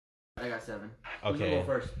got 7. Okay. You go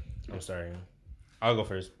first. I'm sorry. I'll go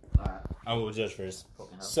first. Alright. I will judge first.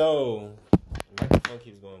 So, my phone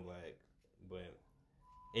keeps going black. But,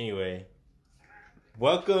 anyway.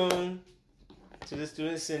 Welcome to the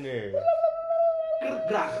Student Center.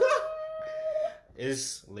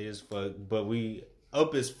 It's late as fuck, but we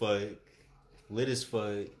up as fuck, lit as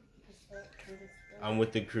fuck. I'm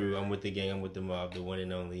with the crew, I'm with the gang, I'm with the mob, the one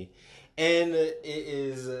and only. And it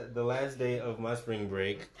is the last day of my spring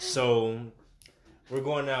break, so we're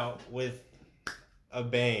going out with a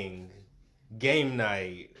bang. Game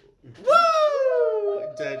night. Woo!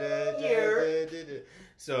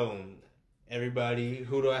 So, everybody,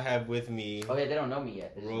 who do I have with me? Oh yeah, they don't know me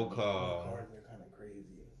yet. Roll call.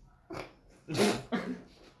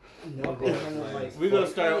 We're gonna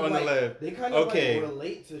start on the left. They kind of like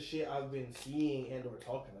relate to shit I've been seeing and or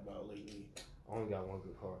talking about lately. I only got one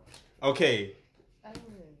good card. Okay.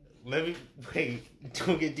 Let me wait.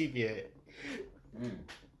 Don't get deep yet.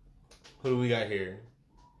 Who do we got here?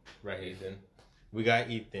 Right here, Ethan. We got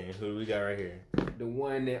Ethan. Who do we got right here? The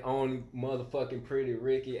one that only motherfucking Pretty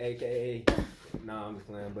Ricky, aka. Nah, I'm just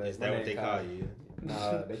playing, but is that what they call you?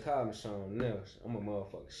 Nah, they call me something else. I'm a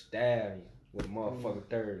motherfucking stallion with a motherfucking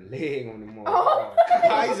third leg on the motherfucker.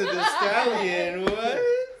 Kaiser the Stallion, what?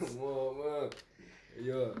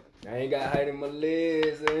 Yeah, I ain't got height in my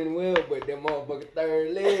legs and well, but that motherfucking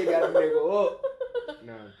third leg got a nigga up.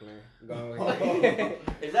 Nah, I'm playing. Go ahead.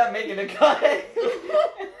 Is that making a cut?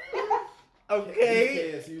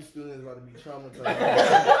 Okay. KSU students about to be traumatized.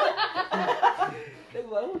 They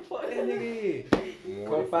was like, who the fuck that nigga is?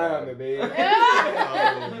 Come find me, baby. I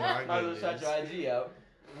was gonna shout your IG out.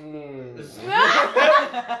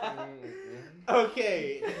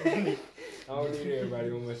 Okay. I don't need everybody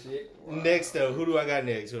on my shit. Next up, who do I got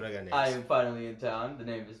next? I am finally in town. The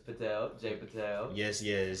name is Patel, J. Patel. Yes.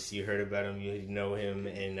 You heard about him. You know him,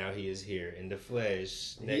 and now he is here in the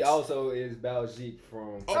flesh. Next. He also is Baljeet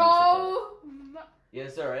from. Oh.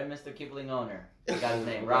 Yes, sir. And Mr. Kipling owner. I got his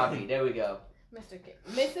name. Robbie. There we go.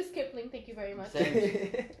 Mrs. Kipling. Thank you very much.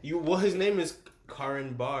 Well, his name is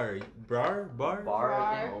Karan Bar. Bar.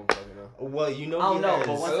 Well, you know. I don't know.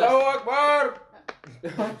 But once Bar.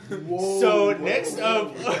 So next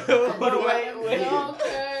up, who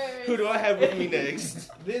do I have with me next?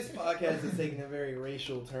 This podcast is taking a very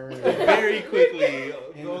racial turn. Very quickly.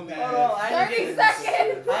 Hold on, 30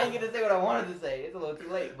 seconds. I ain't gonna say what I wanted to say. It's a little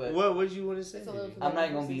too late, but what did you want to say? I'm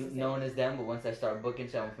not gonna be known as them, but once I start booking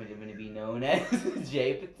shit, I'm gonna be known as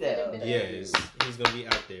J. Patel. Yes, he's gonna be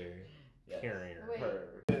out there carrying her.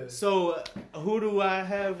 Wait. So, who do I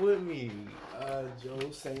have with me?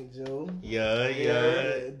 Joe St. Joe. Yeah.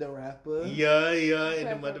 The rapper. Yeah, in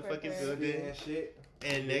the motherfucking building. And shit.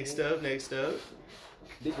 And next up. The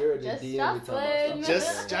girl just DM me talking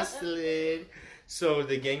Just Jocelyn. So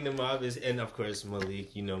the gang, the mob is, and of course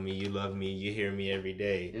Malik. You know me, you love me, you hear me every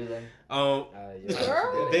day. Do they?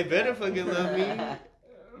 They better fucking love me.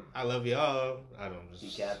 I love y'all. I don't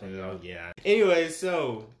know. Yeah. Anyway,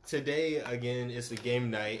 so today again it's a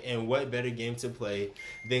game night, and what better game to play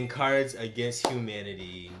than Cards Against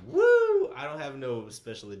Humanity? Woo! I don't have no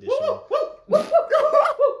special edition.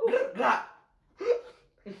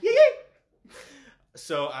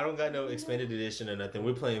 So I don't got no expanded edition or nothing.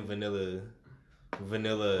 We're playing vanilla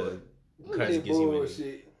Cards Against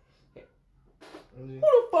Humanity. Who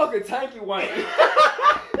the fuck is Tanky White?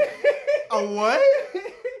 A what?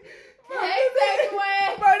 Hey, Tanky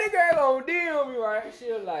White. Bro, this girl gon' DM me, right?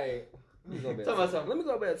 She was like, let me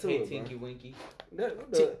go back to Hey, it. Tinky Winky.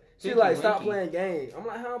 She like, stop playing games. I'm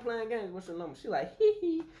like, how I'm playing games? What's your number? She like, hee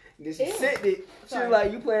hee. Then she sent it. She was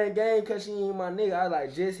like, you playing game because she ain't my nigga. I was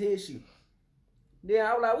like, just hit you. Then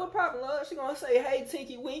I was like, what poppin', love? She gonna say, hey,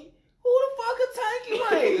 Tinky Wink. Who the fuck is Tinky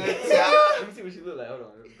Wink? Let me see what she look like. Hold on,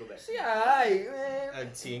 let's go back. She alright, man. A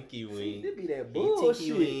Tinky Wink. This be that Hey, bullshit.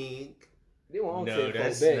 Tinky Wink. No,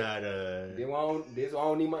 that's not a. This one I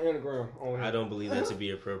don't need my Instagram on here. I don't believe that to be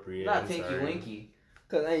appropriate. Not Tinky Winky.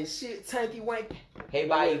 Cause ain't shit Tinky Wink. Hey,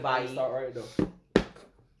 bye. Start right though.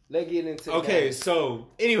 Let's get into okay, so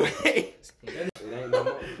anyway. It ain't no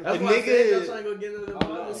more. That's The why I said nigga- y'all trying to go get into the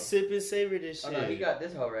blood. Sip and savor this Oh shit. no, he got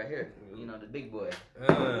this hoe right here. You know, the big boy.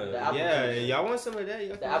 Yeah, juice. y'all want some of that?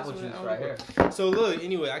 Y'all The can apple have some of juice that. right here. So look,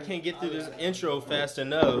 anyway, I can't get through this intro fast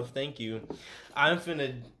enough. Thank you. I'm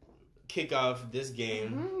finna kick off this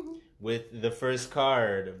game with the first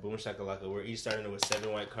card. Boom shakalaka. We're each starting with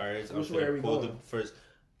 7 white cards. Which I'm way are finna we pull going? the first.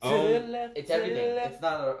 It's everything. It's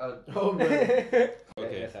not a Oh, man.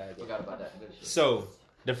 Okay. forgot about that. Good shit. So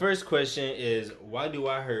the first question is, why do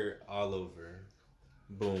I hurt all over?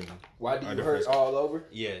 Boom. Why do Are you the hurt first- all over?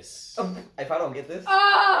 Yes. If I don't get this,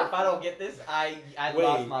 Ah! if I don't get this, I Wait.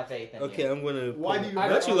 lost my faith in Okay, you. I'm gonna. Why do you I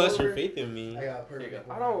hurt thought you all lost your over? faith in me. I got perfect. Here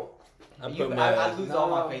you I don't. I'm You, putting I my. lose all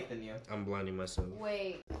No. my faith in you. I'm blinding myself.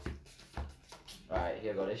 Wait. Alright,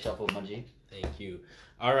 here go. They shuffle Mungie. Thank you.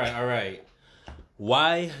 All right.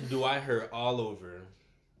 Why do I hurt all over?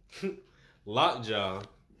 Lockjaw.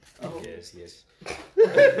 Oh. Yes.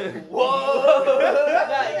 Whoa!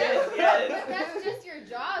 yes. That's just your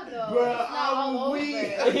jaw, though. Bruh, It's not all I'm over. weak. He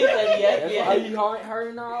said That's yes. why you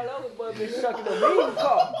hurting all over, but been sucking the meat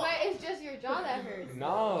car. But it's just your jaw that hurts.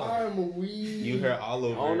 No. I'm weak. You hurt all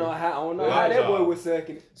over. I don't know how that boy was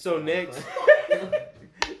sucking it. So next.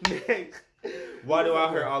 Why do I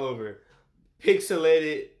hurt all over?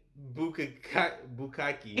 Pixelated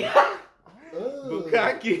Bukaki.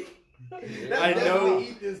 Bukaki. I know.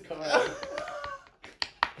 Eat this card.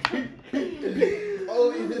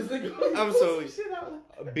 Oh, eat this thing. I'm so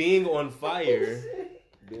being on fire.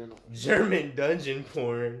 German dungeon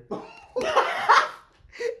porn.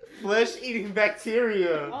 Flesh eating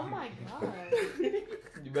bacteria. Oh my god.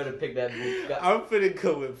 You better pick that book. I'm finna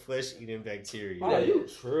go with flesh eating bacteria. Oh, you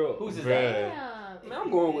true. Whose is Bruh. that? Damn. Man,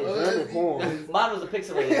 I'm going with German porn. Mine was a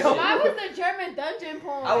pixelated shit. Why was the German dungeon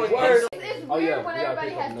porn? I was Word. It's Oh, weird yeah, when we gotta everybody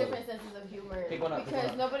pick up has another. different senses of humor. Pick one up, pick because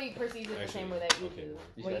one up. nobody perceives it the same way that you Okay. do.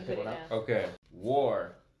 You When you should put pick it one down. Okay,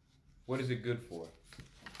 war. What is it good for?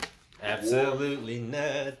 Absolutely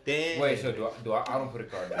nothing. Wait, so do I don't put a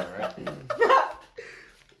card down, right?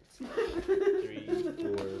 3, 4,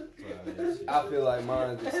 5, 6. I feel like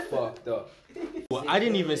mine is fucked up. Well, I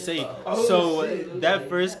didn't even say. Oh, So shit. that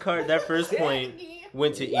first point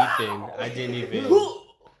went to Ethan. I didn't even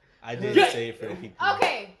say it for the people.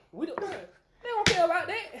 Okay. We don't. They don't care about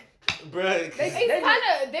that. Bruh. It's kind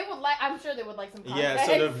of. They would like. I'm sure they would like some. Yeah.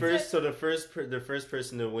 Context. So the first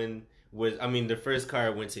person to win was. I mean, the first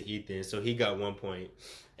card went to Ethan, so he got 1 point.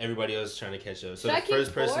 Everybody else is trying to catch up. So Should I the keep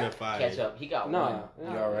first person score? to 5. Catch up. He got Nah.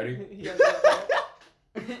 Y'all ready?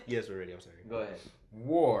 Yes, we're ready. I'm sorry. one. Go ahead.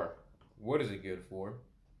 War. What is it good for?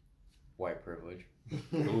 White privilege.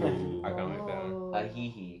 Ooh. I can like that. Oh. A hee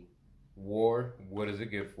hee. War. What is it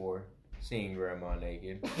good for? Seeing grandma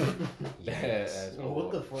naked. Yes. Oh,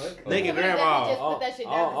 what the fuck? Naked Somebody grandma. definitely just put that shit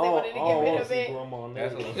down because they wanted to get rid of it.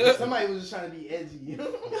 That's That's a little. Somebody was just trying to be edgy.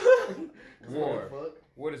 War. Fuck.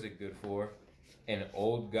 What is it good for? An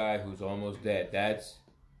old guy who's almost dead. That's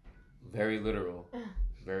very literal.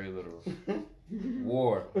 Very literal.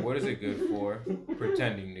 War. What is it good for?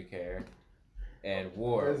 Pretending to care. And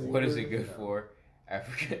war. What is it good for?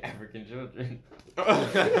 African children.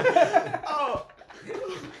 Oh.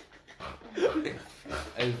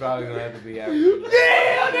 It's probably gonna have to be African.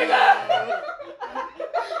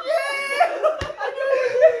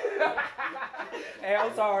 Hey,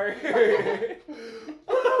 I'm sorry.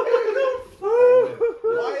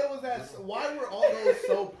 Why was that? Why were all those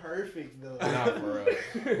so perfect though? Not for us.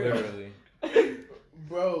 Literally.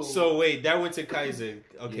 Bro. So wait, that went to Kaiser.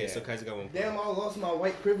 Okay, Yeah. so Kaiser got 1 point. Damn, I lost my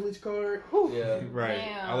white privilege card. Yeah. Right.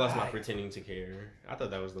 Damn. I lost my pretending to care. I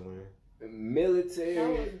thought that was the winner.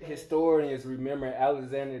 Military historians remember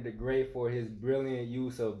Alexander the Great for his brilliant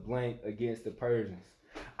use of blank against the Persians.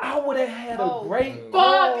 I would have had a great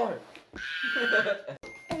fuck. card.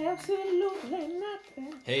 Absolutely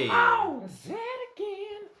nothing. Hey. Oh, say it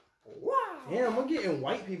again. Wow. Damn, I'm getting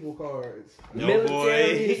white people cards. No Military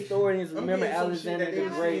boy. historians I'm remember getting some shit Alexander that the they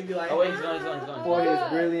was Great gonna be like, Oh, wait, he's going. for his Ah.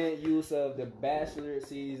 brilliant use of the Bachelor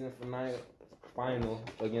season final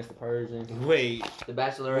against the Persians. Wait, The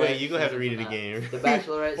Bachelorette. wait, you gonna have to season read it finale. again. The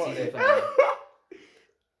Bachelorette Fuck season it. finale.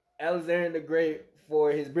 Alexander the Great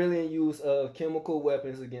for his brilliant use of chemical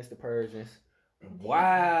weapons against the Persians.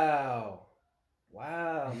 Wow.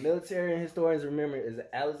 Military historians remember is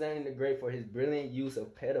Alexander the Great for his brilliant use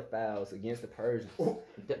of pedophiles against the Persians.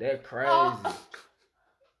 They're crazy.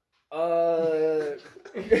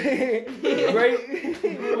 Great.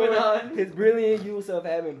 Moving on. His brilliant use of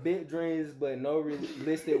having big dreams but no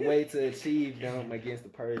realistic way to achieve them against the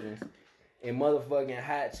Persians. And motherfucking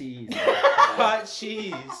hot cheese. Hot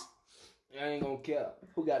cheese. I ain't gonna care.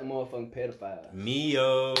 Who got the motherfucking pedophile?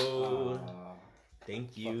 Mio.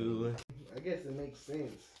 Thank you. I guess it makes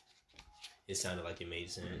sense. It sounded like it made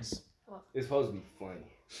sense. It's supposed to be funny.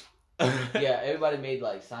 Yeah, everybody made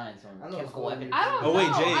like signs I from know chemical it's weapons. I don't Oh, know. wait,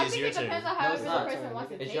 Jay, I it's think your it depends turn. on however it's the not. person wants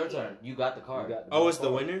to It's take your it. turn. You got the card. You got the Oh, it's the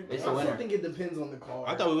card. winner? It's I the winner. still think it depends on the card.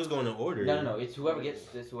 I thought we was going in order. No. It's whoever gets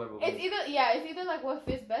this. Whoever. It's either like what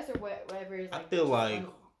fits best or whatever is I like. feel like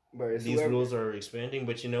But it's these whoever- rules are expanding,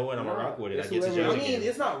 but you know what? I'm gonna No, rock with it. I it's get to whoever- judge I mean, again.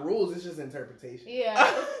 it's not rules. It's just interpretation.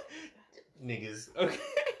 Yeah. Niggas. Okay.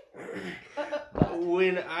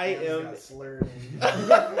 When I am, Got slurred.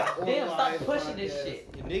 Damn, stop pushing this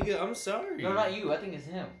shit. nigga, I'm sorry. No, not you. I think it's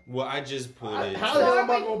him. Well, I just pulled it. How the hell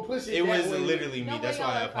am I gonna push it? It was that way? literally me. That's why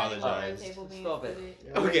I apologize. Stop it.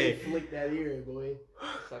 Yeah, Okay. Flick that ear, boy.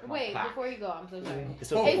 Wait, before you go, I'm so sorry.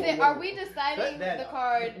 It's Is okay. it? Are we deciding Cut that the out.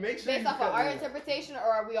 card Make sure based you off of cut our that out. interpretation, or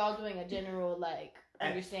are we all doing a general like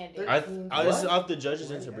understanding? This is off the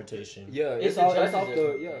judge's interpretation. Yeah, It's it's all the it's off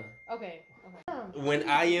judge's the yeah. Okay. When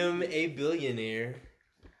I am a billionaire,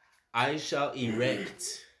 I shall erect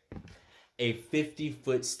a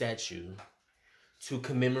 50-foot statue to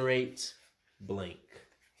commemorate blank.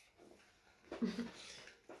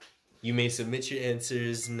 You may submit your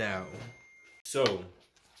answers now. So,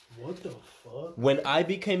 What the fuck? when I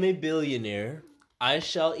became a billionaire, I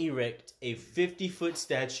shall erect a 50-foot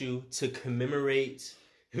statue to commemorate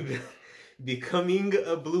becoming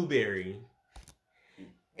a blueberry,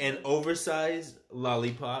 an oversized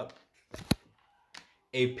lollipop,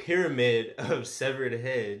 a pyramid of severed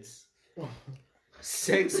heads,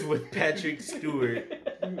 sex with Patrick Stewart,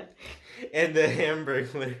 and the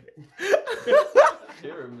Hamburglar.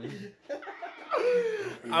 Pyramid.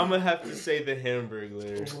 I'm gonna have to say the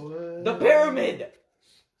Hamburglar. What? The pyramid.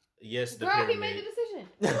 Yes, the Girl, he pyramid. made the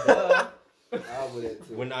decision. I would have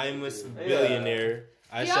too. When I'm a billionaire,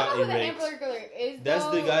 I Do y'all shall know who the erect. Hamburglar is? That's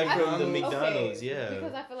the though? guy from the Okay, McDonald's, yeah.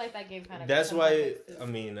 Because I feel like that gave kind of. That's some why. context to- I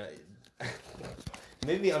mean,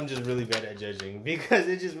 maybe I'm just really bad at judging because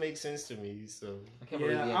it just makes sense to me. So I can't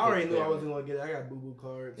believe Yeah, you I already didn't knew pick I the wasn't gonna get it. I got boo boo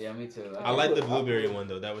cards. pyramid. Yeah, me too. I like the blueberry one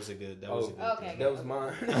though. That was a good. That was a good. Okay. thing. That was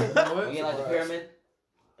mine. You ain't like the pyramid?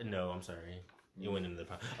 No, I'm sorry. You went into the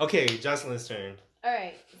pot. Okay, Jocelyn's turn. All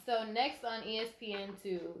right. So next on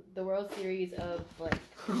ESPN2, the World Series of blank.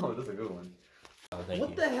 Oh, that's a good one. Oh, thank What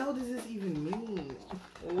you. the hell does this even mean?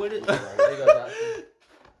 What is? There you go, Jocelyn.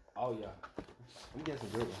 Oh yeah. I'm getting some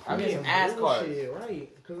good ones. I'm getting some ass cards. Bullshit,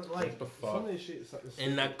 right? Because like the fuck? some of this shit.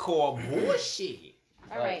 And I call bullshit.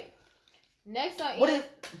 All right. Next on What is?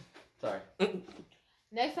 Sorry.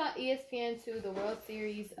 Next on ESPN2, the World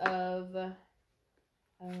Series of. I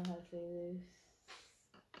don't know how to say this.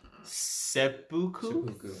 Seppuku.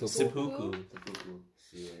 Seppuku. Seppuku. Seppuku.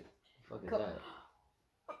 Shit. Fuck is Co-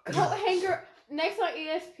 that? Coat hanger. Next on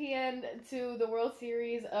ESPN2, the World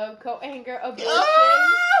Series of coat hanger abortion.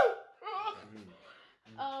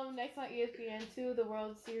 Next on ESPN2, the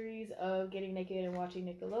World Series of getting naked and watching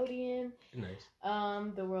Nickelodeon. Nice.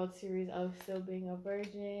 The World Series of still being a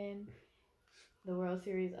virgin. The World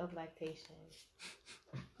Series of lactation.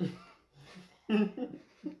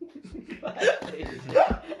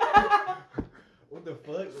 What the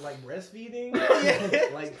fuck? Like breastfeeding? Yeah.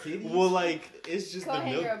 Like titties? Well, like it's just Coat the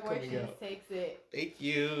hanger milk coming abortions out. takes it. Thank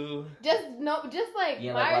you. Just like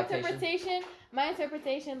You my like lactation?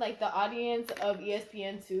 interpretation, like the audience of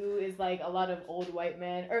ESPN2 is like a lot of old white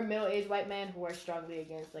men or middle-aged white men who are strongly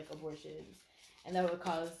against like abortions, and that would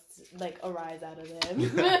cause like a rise out of them.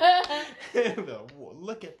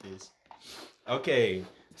 Look at this. Okay,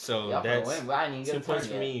 so Y'all that's win, but I didn't even 2 get a turn points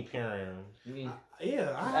for yet. me. Pyram. You mean,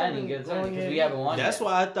 Yeah, I didn't even get a turn because we haven't won That's yet.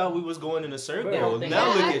 why I thought we was going in a circle. Bro,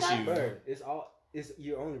 Now I look at thought- you. Bro, it's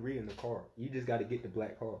you're only reading the card. You just got to get the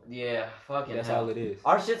black card. Yeah, fucking That's hell. all it is.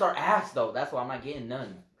 Our shits are ass though. That's why I'm not getting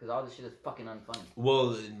none. Because all this shit is fucking unfunny.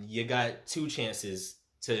 Well, you got 2 chances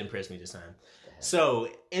to impress me this time. So,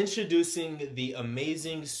 introducing the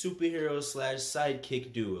amazing superhero /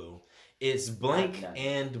 sidekick duo. It's blank None.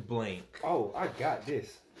 and blank. Oh, I got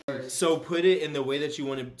this. So put it in the way that you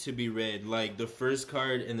want it to be read, like the first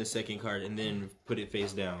card and the second card, and then put it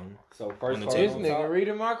face down. So On first the card This table. on nigga top.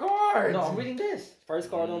 reading my cards. No, I'm reading this. First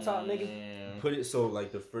card on top, nigga. Put it so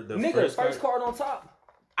like the Nigga, first first card. card on top.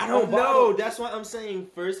 I don't on know. bottom. That's why I'm saying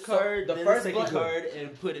first So, card, the then first second blank- card,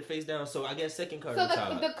 and put it face down. So I guess second card So on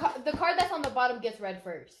top. the card that's on the bottom gets read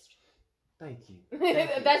first. Thank you.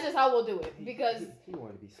 That's just how we'll do it because He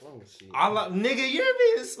wanted to be slow and shit. Nigga, you're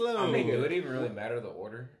being slow. I mean, do it even really matter the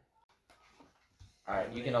order?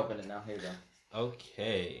 Alright, you can open it now. Here you go.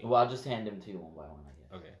 Okay. Well, I'll just hand them to you one by one,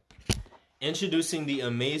 I guess. Okay. Introducing the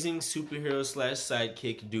amazing superhero /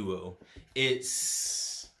 sidekick duo.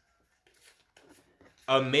 It's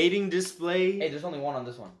a mating display. Hey, there's only one on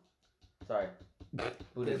this one. Sorry.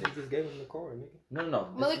 Who did You it? just gave him the card, nigga. No.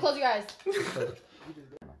 Malik, close your eyes.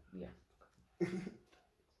 Yeah.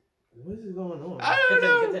 What is going on? I don't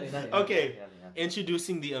know. Continue. Okay.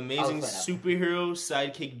 Introducing the amazing I'll explain superhero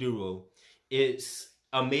sidekick duo. It's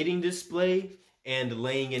a mating display and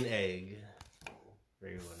laying an egg.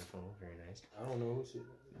 Very wonderful. Very nice. I don't know who shit.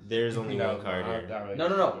 There's only one card here.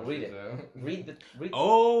 No. Read it. Read.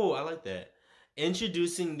 Oh, I like that.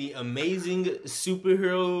 Introducing the amazing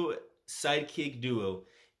superhero sidekick duo.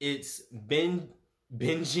 It's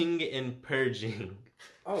Binging and purging.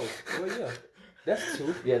 Oh, well, yeah. That's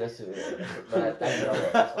 2. Yeah, that's it. But I know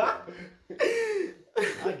that.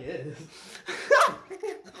 I guess.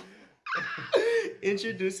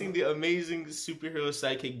 Introducing the amazing superhero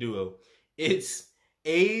sidekick duo. It's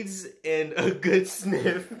AIDS and a good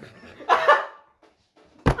sniff.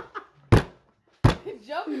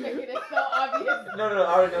 Joke making it so obvious. No,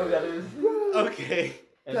 I already know who that is. Okay.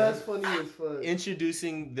 That's funny as fuck.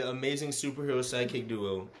 Introducing the amazing superhero sidekick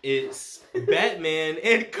duo. It's Batman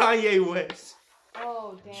and Kanye West.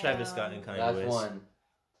 Oh, damn. Travis Scott and Kanye That's West. one.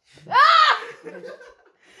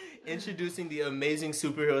 Introducing the amazing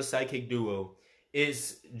superhero sidekick duo.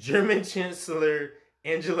 It's German Chancellor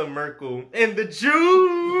Angela Merkel and the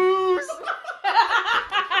Jews.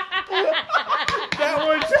 That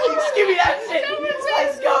one takes. Give me that shit.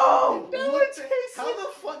 Let's go. How the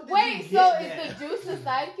fuck did Wait, you so get is that? the juice the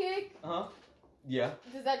sidekick? Huh? Yeah.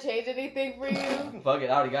 Does that change anything for you? Fuck it,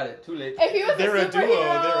 I already got it. Too late. If he was They're a a duo.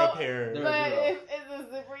 superhero, They're a pair. They're- but a duo. if it's a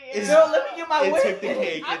superhero, It's- No, let me get my It win. took the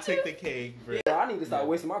cake. It took the cake, bro. Bro, I need to start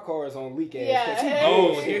wasting my cards on weak ass. Yeah.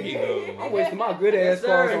 Oh, here he go. I'm wasting my good Yes, ass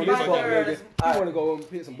cards sir. on Yes, this fuck sir. nigga. You Alright. want to go and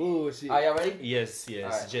hit some bullshit? Are y'all ready? Yes.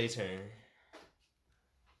 Alright. J turn.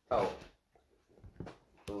 Oh.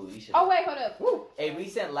 Ooh, you should. Oh wait, hold up. A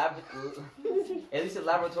recent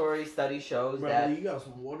laboratory study shows Bro, that you got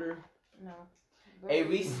some water? No. a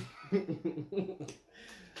recent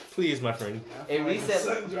Please, my friend. A recent-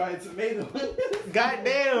 sun-dried tomato.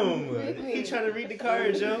 Goddamn. He trying to read the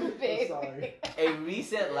card, Joe. I'm sorry. a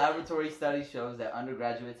recent laboratory study shows that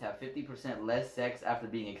undergraduates have 50% less sex after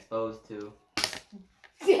being exposed to.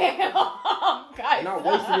 Damn, guys. Not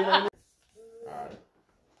wasting it on it. Alright.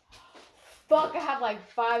 Fuck, I have like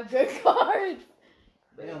 5 good cards.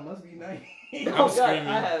 Damn, must be nice. Oh, screaming.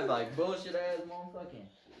 I have like bullshit ass motherfucking.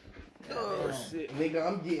 Oh, Goddamn. shit. Nigga,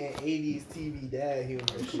 I'm getting 80s TV dad humor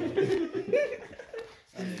shit.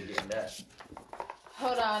 I ain't getting that.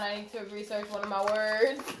 Hold on, I need to research one of my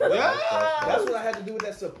words. That's what I had to do with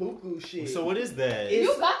that seppuku shit. So what is that? You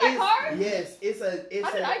got that card? Yes,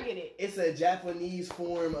 How did I get it? it's a Japanese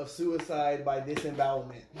form of suicide by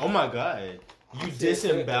disembowelment. Oh my god. You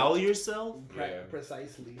disembowel yourself? Yeah.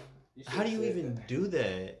 Precisely. How do you even do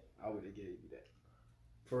that? I would have gave you that.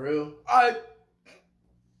 For real?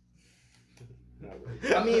 Not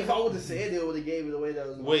really. I mean, if I would have said it, would have gave it away. That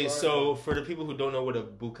was my Wait, card. so for the people who don't know what a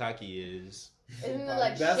bukkake is, Isn't it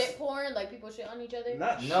like That's- shit porn? Like people shit on each other?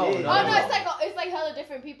 Not No, shit. no, Oh no, no. it's like hella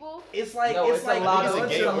different people. It's like No, it's it's like a lot a of-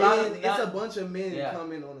 bunch it's of a lot of- men. It's a bunch of men Yeah.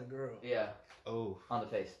 coming on a girl. Yeah, oh. on the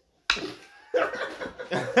face. I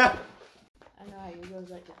know how you girls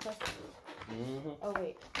like to trust me. Mm-hmm. Oh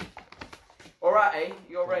wait. Alright,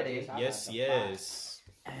 you're ready. Yes.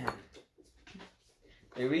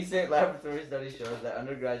 A recent laboratory study shows that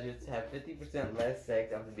undergraduates have 50% less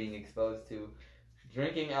sex after being exposed to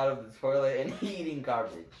drinking out of the toilet and eating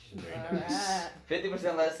garbage. Alright.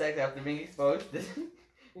 50% less sex after being exposed to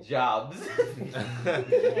jobs.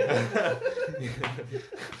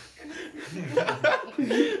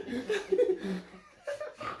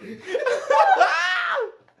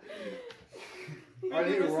 Are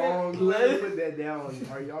they 50% wrong? Whoever less- put that down,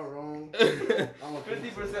 are y'all wrong? I don't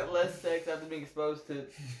think 50% less sex after being exposed to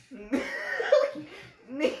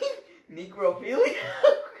necrophilia.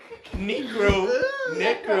 Necro. so.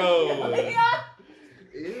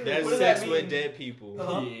 Ew. That's What does sex that with mean? dead people.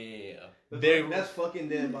 Uh-huh. They're That's fucking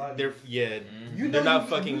dead body. they're yeah. You They're know not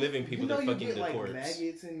fucking living people. You know They're you fucking get, the like, corpse.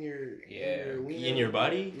 maggots in your Yeah. wiener? In your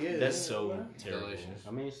body? Yeah. That's so terrible. Delicious.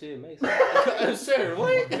 I mean, shit makes sense. Sir,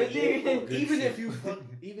 what? But even- Even if you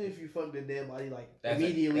fuck the dead body like That's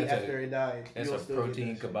immediately that's after it died, That's you'll a still get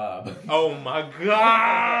protein that shit. kebab. Oh my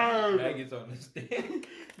god! Maggots on the stick.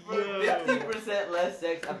 50% less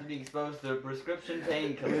sex after being exposed to prescription Man,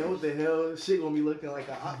 painkillers. what the hell? Shit gonna be looking like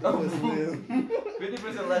an octopus limb.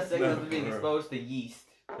 50% less sex after being exposed to yeast.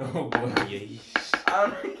 Oh boy. Yeah. I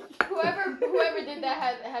don't Whoever did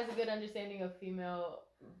that has a good understanding of female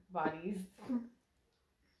bodies. I'm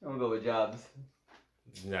gonna go with jobs.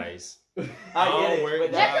 Nice. I get Oh, it. where-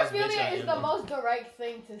 But that, Jobs, bitch, I Necrophilia is am the one. most direct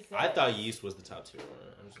thing to say. I thought yeast was the top tier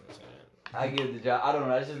one. I'm just gonna say that. I give the job. I don't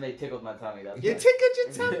know. That just made tickled my tummy. That's You why. tickled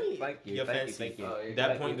your tummy. Thank you. You're Thank you. fancy. Thank you. Oh, you're That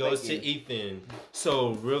thank point you, goes thank to you. Ethan.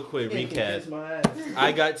 So, real quick Can't recap. kiss my ass.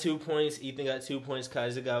 I got 2 points. Ethan got 2 points.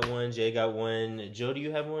 Kaiser got 1. Jay got 1. Joe, do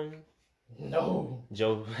you have 1? No.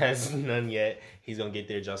 Joe has none yet. He's gonna get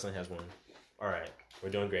there. Jocelyn has 1. All right, we're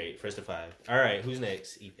doing great. First to 5. All right, who's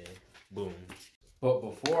next? Ethan. Boom. But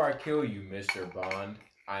before I kill you, Mr. Bond,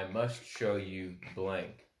 I must show you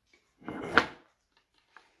blank.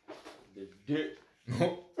 The dick.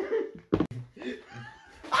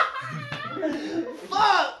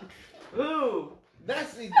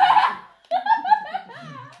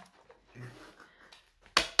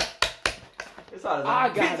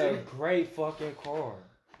 answer. a great fucking car.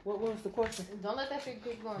 What was the question? Don't let that shit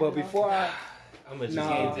keep going. But before I, I'm gonna just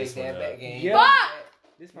Nah. give this one up. yeah,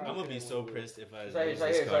 this I'm gonna be so pissed if I It's right here, lose it's right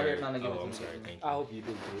this here, it's right here. card. No, no, give it Oh, to I'm me. sorry. Thank I you. hope you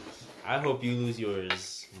do, bitch. I hope you lose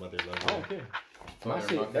yours, mother I lover. don't care. My Fucker,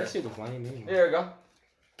 shit, fucker. that shit was lame anyway. Here we go.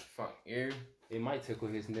 Fuck you. It might tickle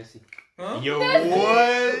his Nessie. Huh? Yo,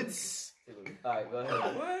 what? Alright, go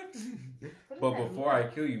ahead. What? What But does that before I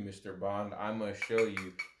mean? kill you, Mr. Bond, I must show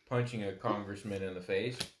you punching a congressman in the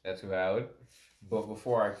face. That's valid. But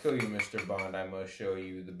before I kill you, Mr. Bond, I must show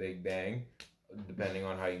you the Big Bang. Depending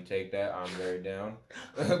on how you take that, I'm very down.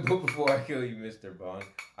 But before I kill you, Mr. Bond,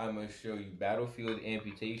 I must show you battlefield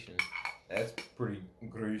amputation. That's pretty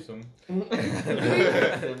gruesome.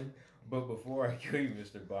 But before I kill you,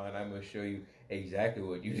 Mr. Bond, I must show you exactly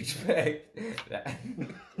what you'd expect. That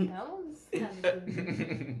was kind of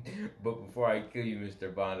good. But before I kill you,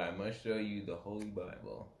 Mr. Bond, I must show you the Holy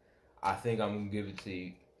Bible. I think I'm gonna give it to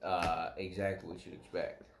you exactly what you'd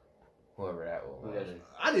expect. Whoever that was.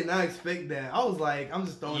 I did not expect that. I was like, I'm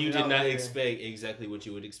just throwing You it did out not there. expect exactly what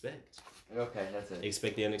you would expect. Okay, that's it.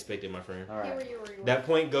 Expect the unexpected, my friend. Here were Alright. you, were you. That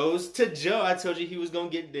point goes to Joe. I told you he was gonna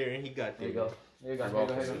get there, and he got there. There you go. Here you go. You're Here you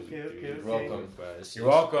go. welcome. Here you go. Okay. You're welcome. 5, 6. You're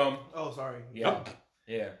welcome. Oh, sorry. Yeah.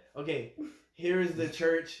 Yeah. Okay. Here is the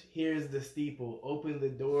church. Here's the steeple. Open the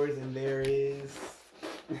doors, and there is.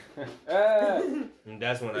 And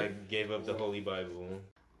that's when I gave up the Holy Bible.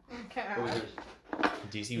 Okay. What was yours?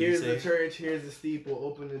 Do you see what you Here's the say? church. Here's the steeple.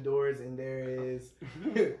 Open the doors, and there is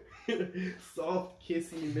soft,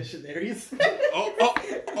 kissy missionaries.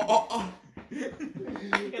 Oh.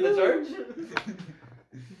 In the church?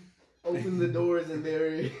 Open the doors, and there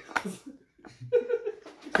is.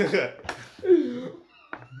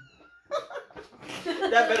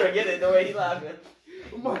 That better get it the way he laughing.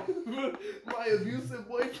 My abusive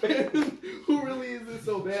boyfriend, who really isn't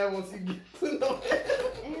so bad once you get to know him.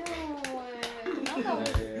 Ew. No.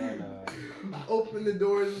 Open the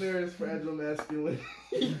doors and there is fragile masculinity.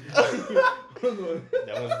 Hold on.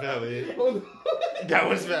 That was valid. Hold on. That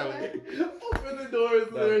was valid. Open the doors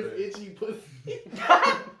and there That's is itchy pussy.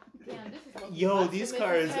 Damn, this is Yo, these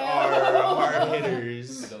cards hell. are hard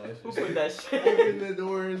hitters. Who put that shit? Open the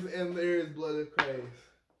doors and there is blood of Christ.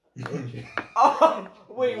 Okay. Oh,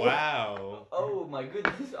 wait. What? Wow. Oh my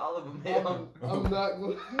goodness, all of them. I'm not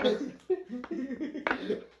going.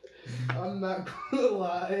 I'm not gonna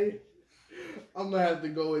lie. I'm gonna have to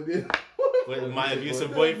go with this. With my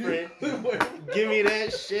abusive boyfriend? Give me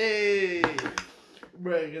that shit.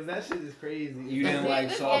 Bruh, because that shit is crazy. You didn't like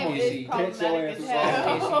This soft game is kissy. problematic as Soft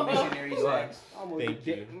hell. kissy missionary sex. Thank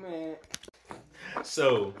you. Man.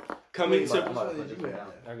 So, coming Wait, to... I'm about to put this one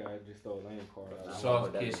down. I just throw a lame card out.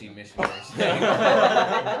 Soft kissy missionary sex.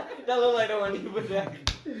 That look like the one you put down.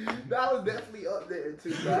 That was definitely up there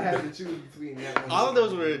too. So I had to choose between that one. All of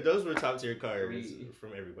those were top tier cards from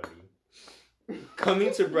everybody.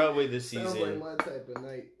 Coming to Broadway this Sounds season, like my type of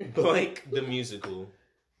night. Blank the Musical.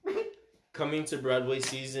 Coming to Broadway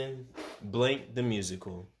season, Blank the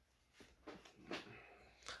Musical.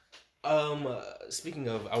 Speaking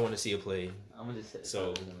of, I want to see a play. I'm gonna just sit.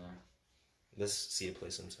 So- Let's see a play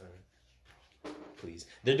sometime, please.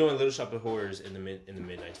 They're doing Little Shop of Horrors in the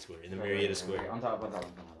Midnight Tour in the Marietta Square. I'm talking about that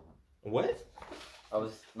one. What? I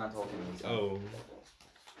was not talking to you. Oh,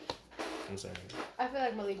 I'm sorry. I feel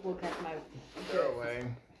like Malik will catch my. Go away.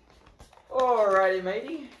 Alrighty,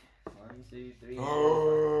 matey. 1, 2, 3.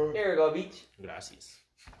 Here we go, beach. Gracias.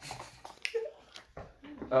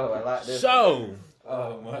 Oh, I like this. So,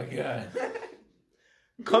 Oh my god.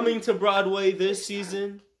 coming to Broadway this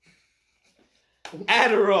season,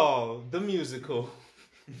 Adderall the musical.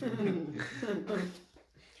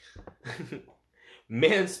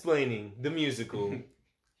 Mansplaining the musical.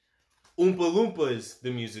 Oompa Loompas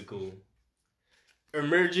the musical.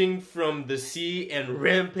 Emerging from the sea and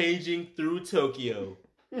rampaging through Tokyo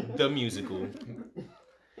the musical.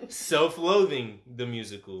 Self-loathing the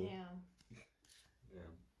musical. Damn.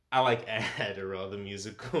 I like Adderall the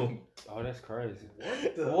musical. Oh, that's crazy.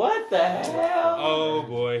 What the hell? Oh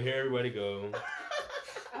boy, here everybody go.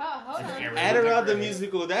 Oh, hold on. Adderall the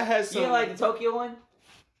musical, that has You some didn't like the Tokyo one?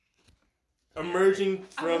 emerging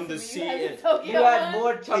I'm from the assuming sea. you had and- the Tokyo You had one.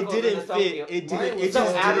 more It chuckles than didn't the fit. Tokyo. It Mine didn't. was It So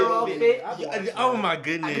just Adderall didn't fit? I'd watch fit. Oh my I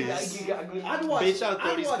goodness. you got good. I'd watch. Bitch, I'll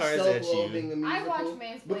throw I'd these watch cards at you. Self-Loathing the I musical. watch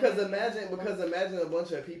Mansplaining. Because imagine a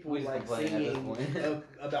bunch of people We just like complaining at this singing point.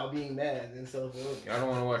 about being mad and self-loathing. Y'all don't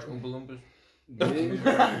want to watch Oompa Loompas?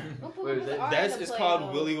 Where is that? That's it's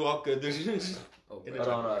called Willy Wonka. Oh, In Hold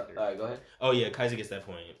on, alright, go ahead. Oh yeah, Kaiser gets that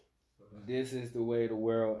point. This is the way the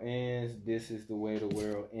world ends. This is the way the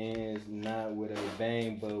world ends. Not with a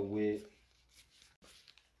bang, but with.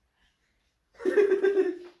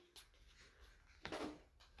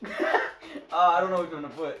 I don't know which one to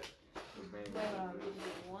put. Wait,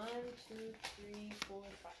 1, 2, 3, 4,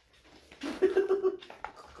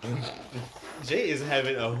 5. Jay is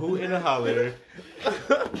having a hoot and a holler.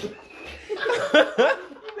 You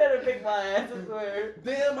better pick my ass, I swear.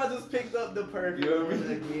 Damn, I just picked up the perfect You one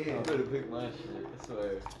You again. better pick my shit, I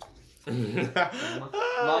swear.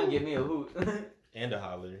 Mine give me a hoot. And a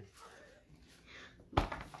holler.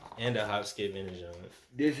 And a hop, skip, and a jump.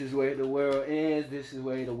 This is where the world ends. This is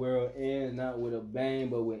where the world ends. Not with a bang,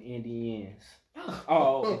 but with Indians.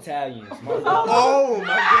 Oh, Italians. My fault. Oh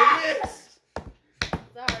my goodness!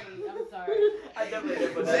 Sorry, I'm sorry. I definitely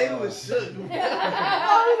didn't put Jay that was shook.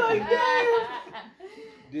 I was like, damn.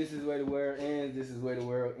 This is where the world ends. This is where the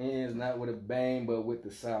world ends. Not with a bang, but with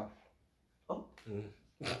the South.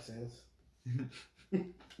 Makes sense.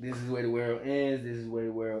 This is where the world ends. This is where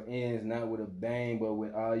the world ends. Not with a bang, but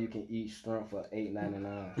with all you can eat shrimp for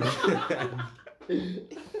 $8.99.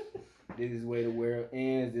 This is where the world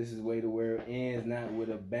ends. This is where the world ends. Not with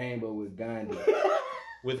a bang, but with Gandhi.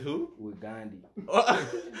 With who? With Gandhi.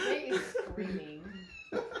 Jay is screaming.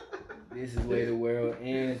 This is where the world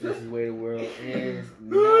ends. This is where the world ends.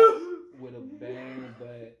 Not with a bang,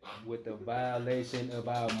 but with the violation of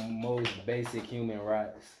our most basic human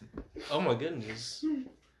rights. Oh my goodness.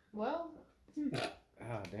 Well,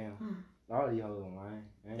 Oh damn. All these hoes online.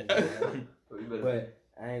 I ain't gonna count. But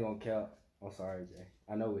I ain't gonna count. I'm sorry, Jay.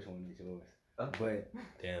 I know which one is yours. But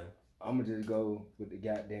Damn. I'm gonna just go with the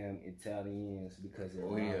goddamn Italians because they're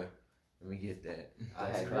Oh yeah. Let me get that. I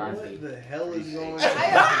had What Gandhi. the hell is going I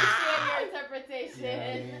on? understand your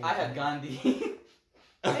interpretation. I had Gandhi.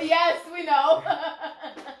 Yes, we know.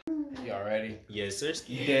 Y'all ready? Yes, sir.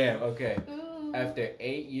 Damn. Okay. Ooh. After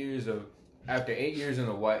 8 years in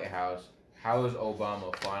the White House, how is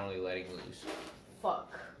Obama finally letting loose?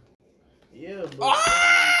 Fuck. Yeah, but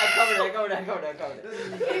I covered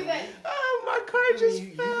it. He said, Oh, my card just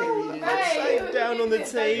You fell can't read it. right, upside you- down you on the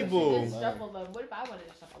just said you should table. just shuffle them. What if I wanted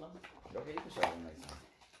to shuffle them? Okay, you can show them next time.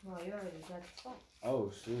 Well, you already said fuck.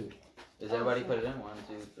 Oh shit. Does everybody put it in? 1,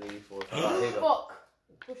 2, 3, 4, 5. Here you go. Fuck.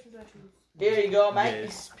 Which ones do I choose? Here you go, Mike.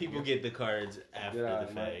 Yes, people get the cards after Good eye,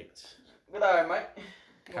 the Mike. fact. Good eye, Mike.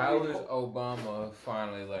 How is Obama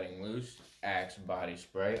finally letting loose? Axe body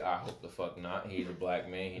spray. I hope the fuck not. He's a black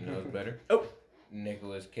man. He knows better. Oh.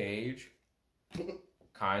 Nicolas Cage.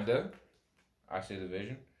 Kinda. I see the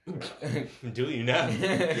vision. Do you now?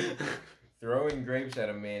 Throwing grapes at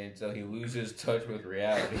a man until he loses touch with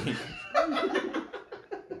reality.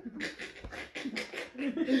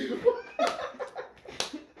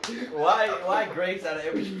 Why grapes out of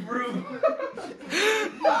every fruit?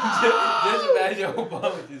 just imagine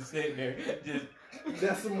Obama just sitting there, just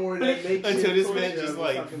that's some more that makes Until this shit man torture just, we're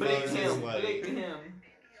like, talking Blick about. It's him. like- Blick him.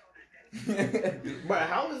 But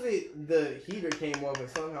how is it the heater came on, but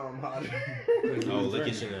somehow I'm hotter? Oh, look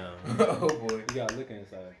at you now. oh boy. You gotta look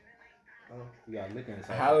inside. Oh. You gotta look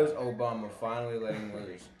inside. How is Obama finally letting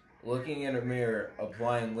loose? Looking in a mirror,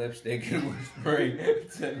 applying lipstick, and whispering,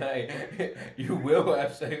 "Tonight, you will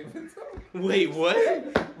have sex with someone." Wait, what?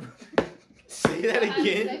 Say that Have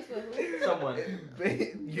again. sex with who? Someone.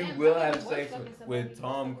 You Yeah, will fucking have what's sex fucking with somebody?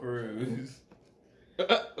 Tom Cruise.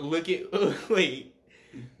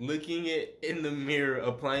 Looking it in the mirror,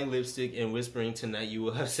 applying lipstick, and whispering, "Tonight you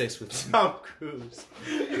will have sex with Tom Cruise."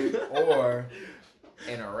 Or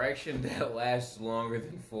an erection that lasts longer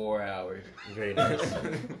than 4 hours. Very nice.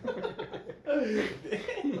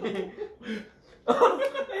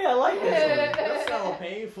 Hey, I like this one. That sounds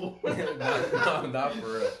painful. no, not for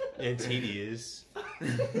real. And tedious.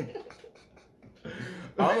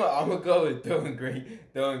 I'm gonna go with throwing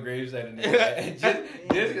grapes at a nigga.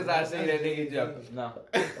 just because I see that nigga jump. No.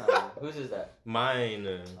 Whose is that?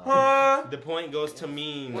 Mine. Huh? The point goes to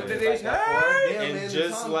mean. What did they say? Damn, And man, the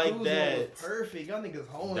just Tom like Cruise that- one was perfect. Y'all niggas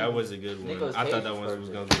home. That was a good one. Nicolas I thought Cage that is one was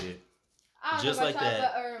gonna perfect. get it. I don't Just know, like but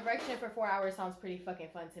that. An erection for 4 hours sounds pretty fucking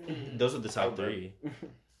fun to me. Those are the top three.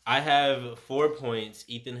 I have 4 points.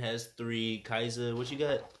 Ethan has 3. Kaiser, what you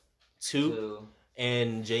got? 2.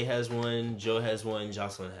 And Jay has 1. Joe has 1.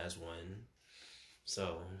 Jocelyn has 1.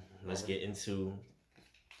 So let's get into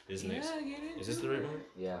this next. Is this the right one?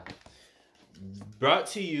 Yeah. Brought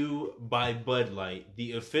to you by Bud Light,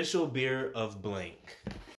 the official beer of blank.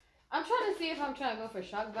 I'm trying to see if I'm trying to go for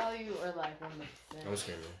shock value or like 1%. I'm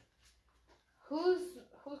screaming.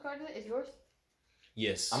 Whose card is it? Is yours?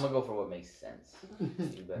 Yes. I'm gonna go for what makes sense.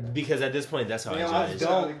 You better. Because at this point, that's how Damn, I I judge.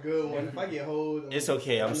 got a good one. If I get hold, It's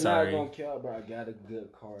okay. I'm not sorry. gonna care, bro. I got a good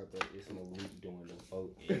car, but it's Malik doing the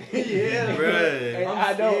vote. Yeah, Bruh. And I'm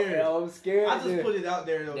I don't. scared. I'm scared. I just put it out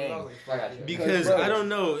there though. Dang. I was like, I got fuck you. it. Because Bro. I don't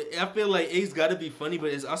know. I feel like it's got to be funny,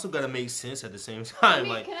 but it's also got to make sense at the same I time.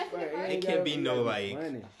 mean, Like can I see the card? it can't be no, gotta like,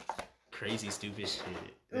 funny. crazy, stupid shit.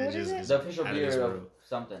 What It is just it? is The official out of this beer world. of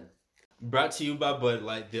something. Brought to you by Bud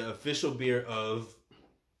Light, the official beer of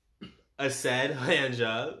a sad hand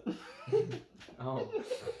job. Oh,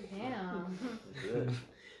 Damn. good.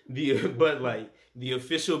 The Bud Light, the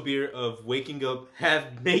official beer of waking up half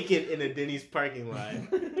naked in a Denny's parking lot.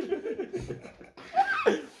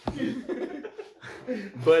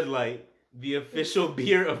 Bud Light, the official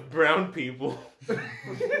beer of brown people.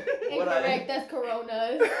 Incorrect. That's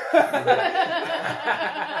Coronas.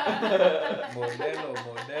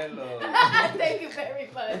 Modelo. Thank you very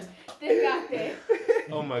much. Desgate.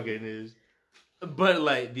 Oh my goodness. Bud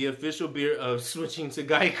Light, the official beer of switching to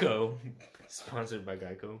Geico. Sponsored by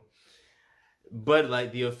Geico. Bud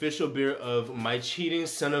Light, the official beer of my cheating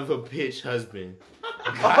son of a bitch husband.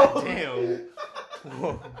 God damn.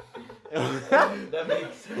 Whoa. That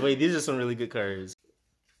makes sense. Wait, these are some really good cards.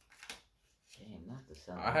 Damn, not the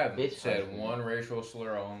sound. I have bitch said husband. one racial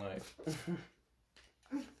slur all night.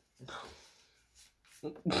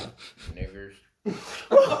 Niggers.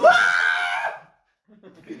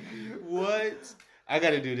 What? I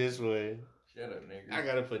gotta do this one. Shut up, nigger. I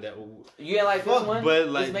gotta put that one. You ain't like this one? But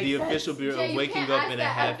This like makes the sense. official beer Jay, of you waking can't up ask in a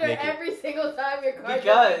that half after naked. every single time your card Because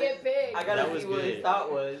doesn't get picked. I gotta That was see what good. his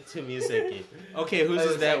thought was. To me a second. Okay, whose Wait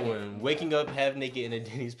is a that second. one? Waking up half naked in a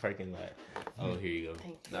Denny's parking lot. Oh, here you go.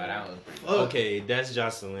 Thank you. Nah, that one's pretty Okay, that's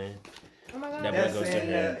Jocelyn. Oh my god. That That's one goes to sad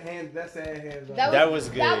her. hand. That's sad hands. That was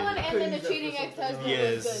good. That one and then the Please, cheating that's ex-husband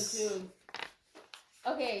Yes. was good too.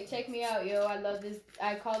 Okay, check me out, yo. I love this.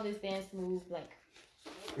 I call this dance move like.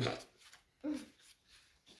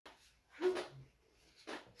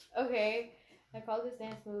 Okay, I call this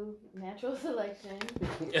dance move natural selection.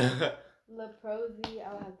 Leprosy.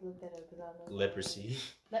 I'll have to look that up because I don't know. Leprosy.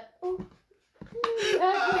 Ooh.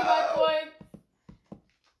 That's my point.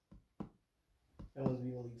 That was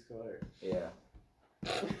the only card. Yeah.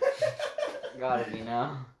 Gotta be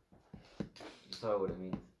now. That's what it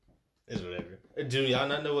means. It's whatever. Do y'all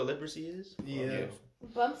not know what leprosy is? Yeah.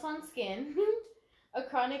 Bumps on skin. A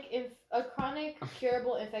chronic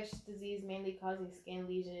curable infectious disease mainly causing skin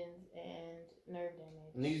lesions and nerve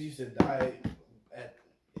damage. Niggas used to die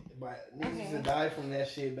used to die from that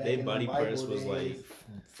shit back Their in body the Bible parts was days. like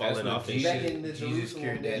falling what off and Back shit. in the Jesus Jerusalem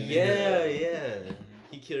cured that days. Yeah, yeah.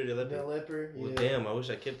 He killed a leper. The leper. Yeah. Well, damn, I wish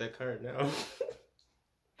I kept that card now.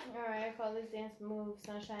 Alright, I call this dance move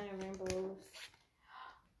Sunshine and Rainbows.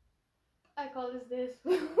 I call this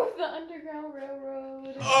the Underground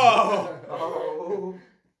Railroad. Oh! Oh.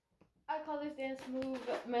 I call this dance move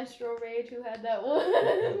Menstrual Rage. Who had that one?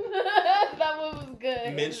 That one was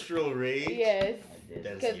good. Menstrual rage? Yes. That's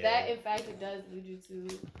Because yeah. that, in fact, it does lead you to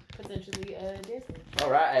potentially a dance move.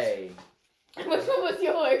 Alright. Which one was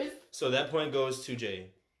yours? So that point goes to Jay.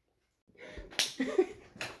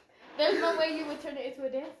 There's no way you would turn it into a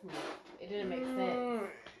dance move. It didn't make sense.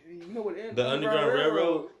 You know what? The Underground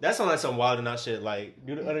Railroad? That sounds like some wild and out shit. Like,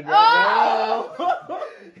 do the Underground Oh!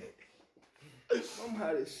 I'm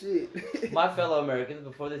hot as shit. My fellow Americans,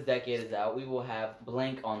 before this decade is out, we will have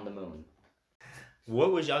blank on the moon.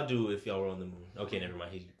 What would y'all do if y'all were on the moon? Okay, never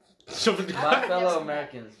mind. My fellow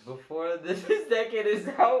Americans, before this decade is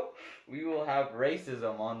out, we will have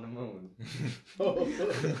racism on the moon.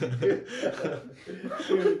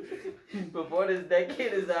 Before this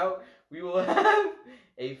decade is out, we will have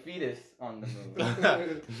a fetus on the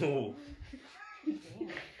moon.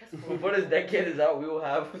 Before this decade is out, we will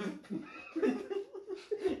have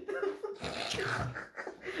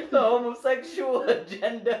the homosexual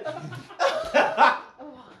agenda. Why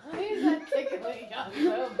is that tickling y'all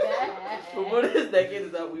so bad? Before this decade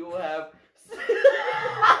is out, we will have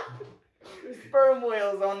sperm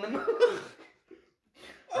whales on the moon.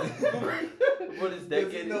 Before this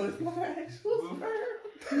decade No, it's not actual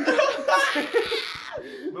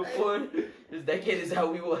Before this decade is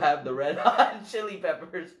out, we will have the red hot chili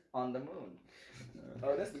peppers on the moon.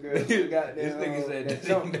 Oh, that's the girl who got This nigga said that that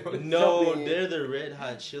jump. No, Jumping. they're the Red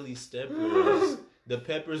Hot Chili Steppers. The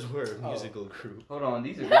Peppers were a musical crew. Hold on,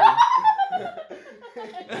 these are good.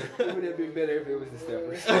 It would have been better if it was the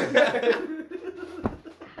Steppers.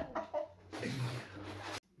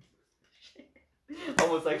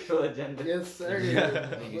 Homosexual agenda. Yes, sir.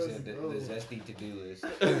 Nigga said the zesty to-do list.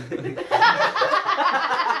 I'm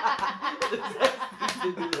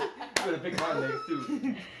gonna pick mine next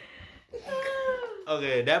too.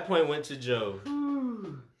 Okay, that point went to Joe.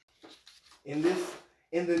 In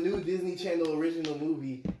the new Disney Channel original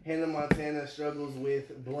movie, Hannah Montana struggles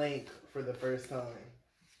with blank for the first time.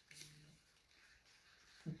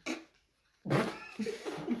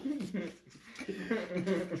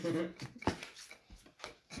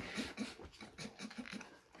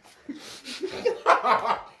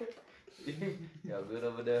 Y'all good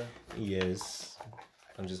over there? Yes.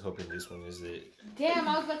 I'm just hoping this one is it. Damn,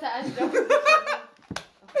 I was about to ask Joe.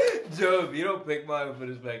 Joe, if you don't pick mine and put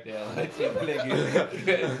us back down, I take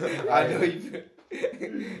nigga. I know you.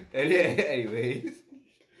 Anyways.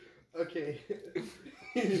 Okay.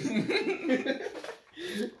 In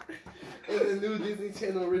the new Disney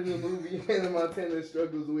Channel original movie, Hannah Montana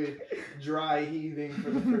struggles with dry heaving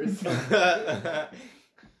for the first time.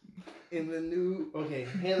 In the new,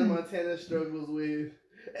 Hannah Montana struggles with.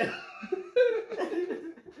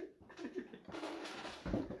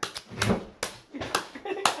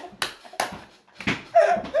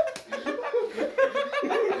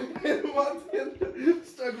 Hannah Montana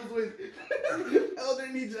struggles with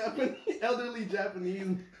elderly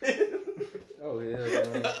Japanese. Oh yeah.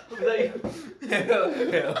 Hell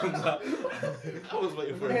no. I was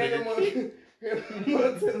waiting for Hannah it.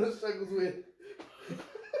 Montana struggles with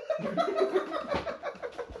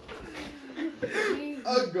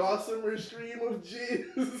a gossamer stream of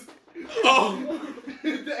jizz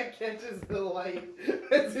that catches the light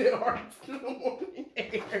as it arcs through the morning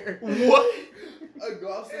air. What? A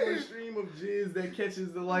gossamer stream of jizz that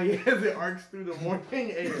catches the light as it arcs through the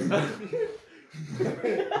morning air.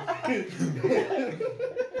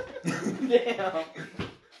 Damn.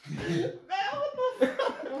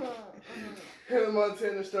 Hannah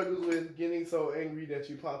Montana struggles with getting so angry that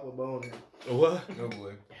you pop a boner. What? No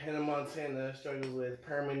boy. Hannah Montana struggles with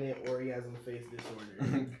permanent orgasm face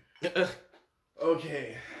disorder.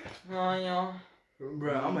 Okay. Oh, y'all.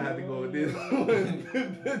 Bro, I'm gonna have to go with this one.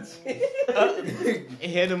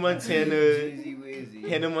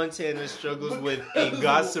 Hannah Montana struggles with a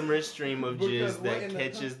gossamer stream of jizz that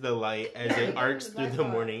catches the light as it arcs through the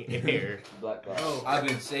morning air. Black box. Oh, I've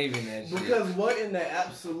been saving that shit. because what in the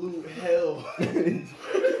absolute hell?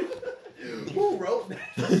 Who wrote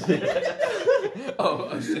that? Oh,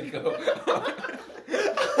 a sicko.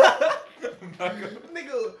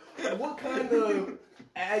 Nigga, what kind of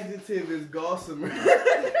adjective is gossamer?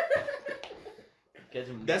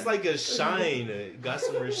 That's like a shine, a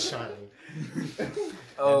gossamer shine.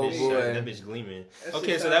 Oh that bitch, boy. that bitch gleaming.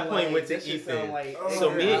 Okay, so that point went to Ethan. So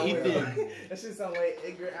me and Ethan. That shit sound like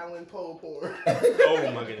Edgar Allan Poe porn.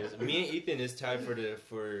 Oh my goodness, me and Ethan is tied for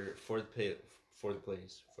fourth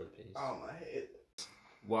place. Oh my head.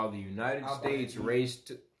 While the United States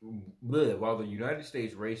raced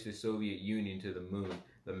the Soviet Union to the moon,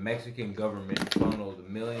 the Mexican government funneled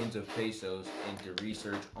millions of pesos into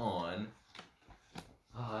research on.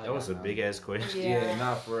 That was a big ass question. Yeah,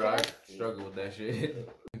 not for real. I struggle with that shit.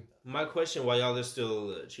 My question, while y'all are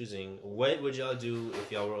still choosing, what would y'all do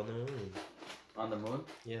if y'all were on the moon? On the moon?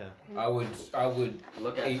 Yeah. I would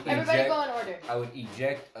Look at Everybody go in order. I would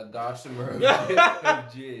eject a gossamer of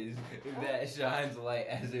jizz that shines light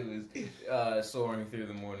as it was soaring through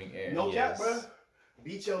the morning air. No cap, bro.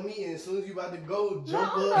 Beat your meat, and as soon as you about to go,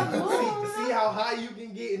 jump up, see how high you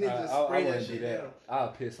can get, and then just spray that shit down. I'll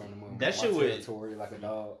piss on the moon. That shit would territory like a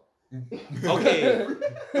dog. Okay,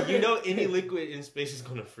 you know any liquid in space is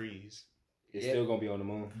gonna freeze. It's still gonna be on the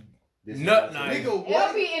moon. Nut knife. Nigga, It'll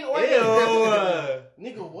what? be in order.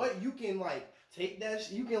 Nigga, what? You can like take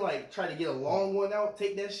that. You can like try to get a long one out.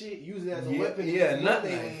 Take that shit, use it as a weapon. Yeah, and nut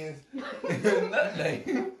aliens. Nut knife.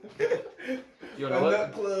 You A know what?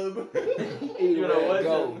 nut club. You know what?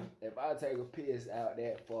 Go. If I take a piss out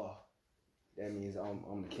that far, that means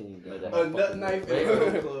I'm the king. A A nut knife and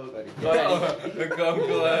a nut club. Go ahead. The gum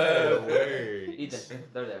club. Word. Ethan,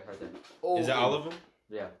 they're there, right there. Is that all of them?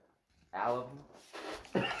 Yeah. All of them?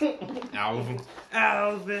 Alvin.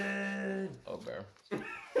 Alvin. Okay.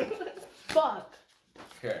 Fuck.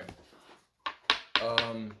 Okay.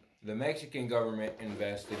 The Mexican government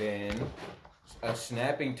invested in a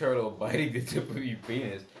snapping turtle biting the tip of your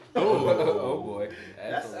penis. Oh boy.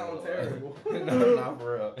 That sounds terrible. No, not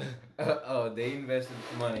for real. They invested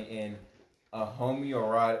money in a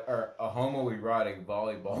homoerotic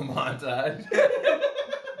volleyball montage.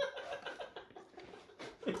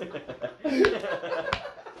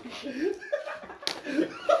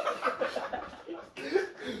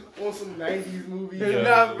 On some 90s movie. Yeah.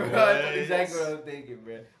 Nah, bro. That's exactly what I'm thinking,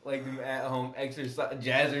 bro. Like them at-home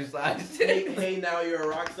jazzercise. Hey, now you're a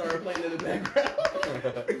rock star playing in the background.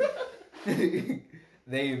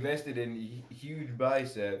 They invested in huge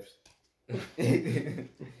biceps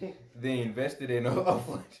They invested in a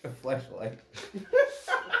flashlight.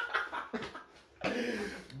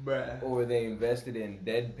 Bruh. Or they invested in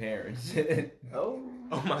dead parents. Oh.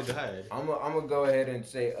 Oh my god. I'm gonna go ahead and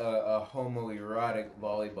say a homoerotic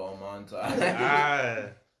volleyball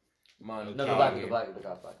montage. No, the black.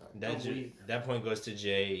 That point goes to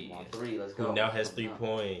Jay, Come on, 3, let's go. who now has 3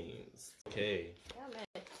 points. Okay.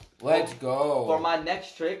 Let's go. For my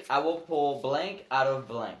next trick, I will pull blank out of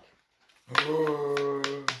blank.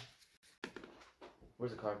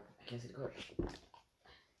 Where's the card? I can't see the card.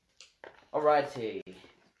 Alrighty.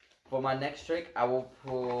 For my next trick, I will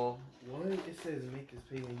pull. What? It says make this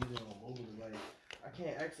pay when using it on mobile device. I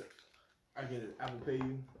can't access. I get it. Apple Pay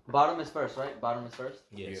you. Bottom is first, right? Bottom is first?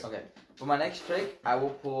 Yes. Okay. For my next trick, I will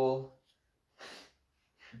pull.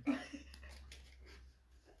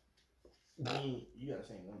 You gotta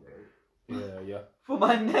say number, right? Yeah. For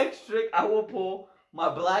my next trick, I will pull my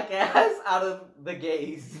black ass out of the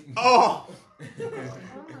gaze. Oh!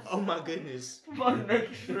 Oh my goodness. My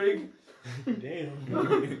next trick.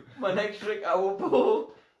 Damn. My next trick, I will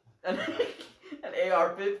pull an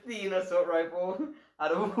AR-15 assault rifle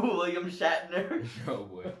out of William Shatner. Oh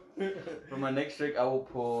boy. For my next trick, I will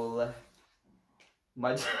pull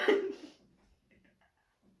my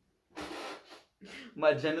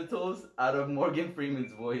my genitals out of Morgan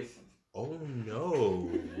Freeman's voice. Oh no.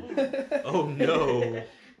 Oh no.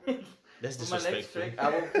 That's For my next disrespectful. trick, I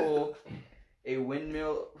will pull a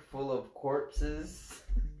windmill full of corpses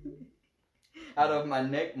out of my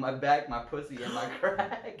neck, my back, my pussy, and my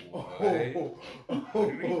crack. Whoa.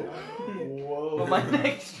 For my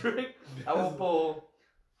next trick, I will pull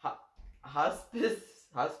hospice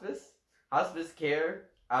care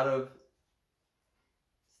out of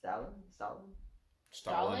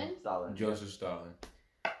Stalin. Joseph Stalin.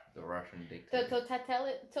 The Russian The dictator.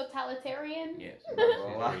 totalitarian? Yes.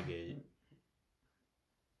 Very good.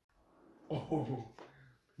 Oh.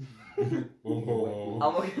 I'm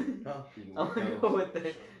gonna go with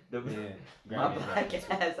my black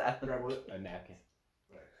ass out of A napkin.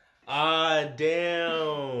 Ah,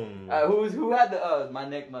 damn. who had the my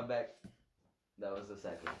neck, my back? That was the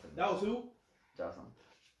second. That was who? Jocelyn.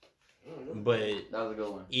 But That was a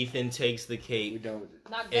good one. Ethan takes the We cake done with it.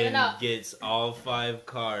 Not good and enough. gets all 5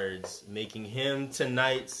 cards, making him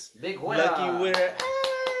tonight's Big winner. lucky winner.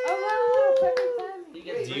 Oh wow, perfect timing. He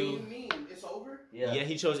gets Do What do you- you mean? It's over? yeah. Yeah,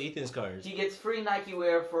 he chose Ethan's cards. He gets free Nike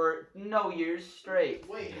wear for no years straight.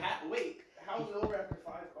 Wait, how's it over after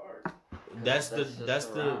 5 cards? That's just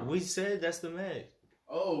the around. we said that's the match.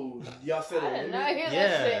 Oh, y'all said I did it. not hear that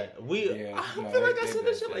Yeah, shit. I no, feel like they I said did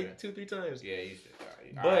that shit say like that. 2-3 times. Yeah, you should.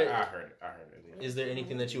 But- I heard it. Yeah. Is there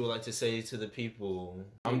anything that you would like to say to the people?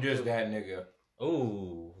 I'm just that nigga.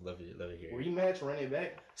 Oh, love it here. Rematch, run it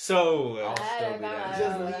back. So I'll still be that.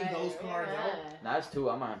 Just leave those cards out. Nah, it's 2.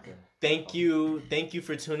 I'm gonna have to. thank you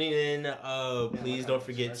for tuning in. Please don't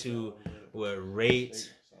forget to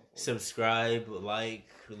rate, subscribe, like,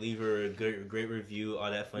 leave a great review,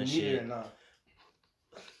 all that fun You need it or shit. not?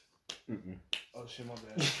 Mm-mm. Oh shit, my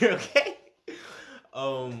bad. You're okay.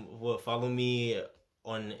 Well, follow me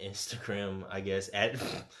on Instagram, I guess, at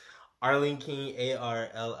Arlingking,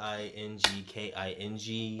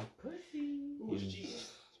 ARLINGKING. Who's cheating?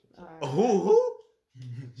 Alright. Who?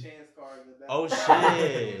 Chance card in the back. Oh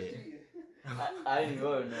shit. I didn't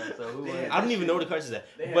go in there, so who? Damn. I don't even know what the cards is at.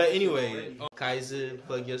 They have But shit anyway, already. Kaiser,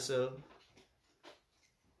 plug yourself.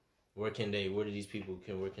 Where can they see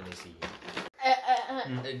you?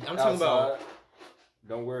 I'm talking about. Outside.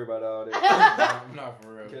 Don't worry about all that. I'm not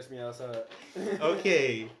for real. Catch me outside.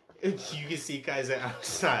 Okay, you can see Kaiser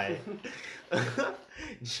outside.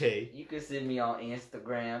 Jay. You can send me on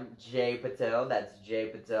Instagram, J Patel. That's J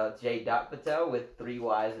Patel, J.Patel with 3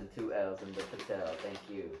 Y's and 2 L's in the Patel. Thank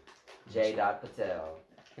you, J.Patel.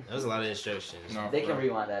 That was a lot of instructions. No, They for can real.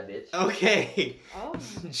 rewind that bitch. Okay, Oh.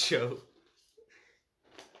 Joe.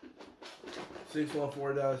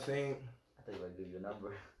 614 Saint. I think I'll give you a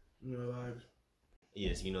number. You know, vibes.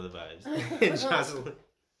 Yes, you know the vibes. Jocelyn.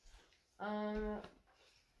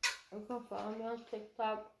 You can follow me on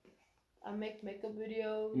TikTok. I make makeup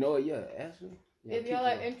videos. You know what? Yeah, actually. Yeah, If y'all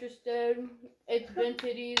are interested, it's Ben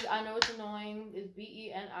Titties. I know it's annoying. It's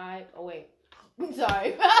BENI. Oh wait,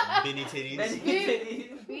 sorry. Benny titties.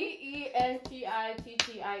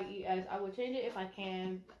 BENTITTIES. I will change it if I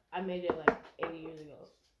can. I made it like 80 years ago.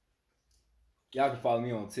 Y'all can follow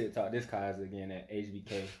me on TikTok. This Kaiser again at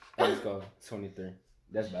HBK_23.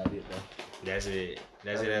 That's about it though. That's it.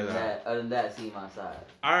 That's Other it. than that, other than that, see my side.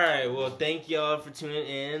 All right. Well, thank y'all for tuning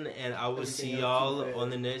in, and I will Everything see else y'all too fast. on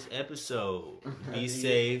the next episode. Be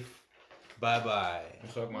safe. Bye bye.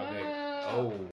 Suck my dick. Oh.